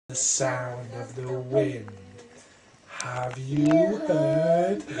The sound of the wind. Have you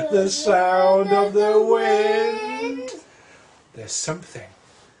heard the sound of the wind? There's something.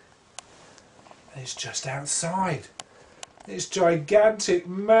 It's just outside. Its gigantic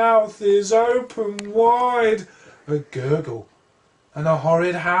mouth is open wide. A gurgle and a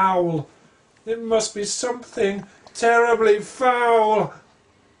horrid howl. It must be something terribly foul.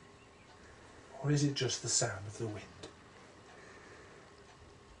 Or is it just the sound of the wind?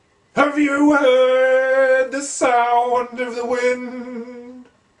 Have you heard the sound of the wind?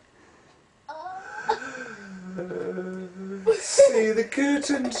 See the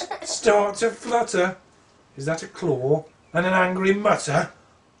curtains start to flutter. Is that a claw and an angry mutter?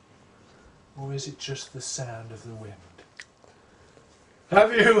 Or is it just the sound of the wind?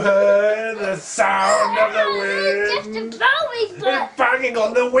 Have you heard the sound of the wind? Just a blowing bird. It's banging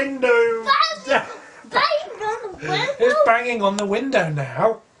on the window. Banging on the window. It's banging on the window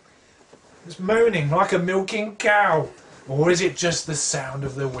now. It's moaning like a milking cow. Or is it just the sound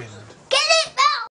of the wind?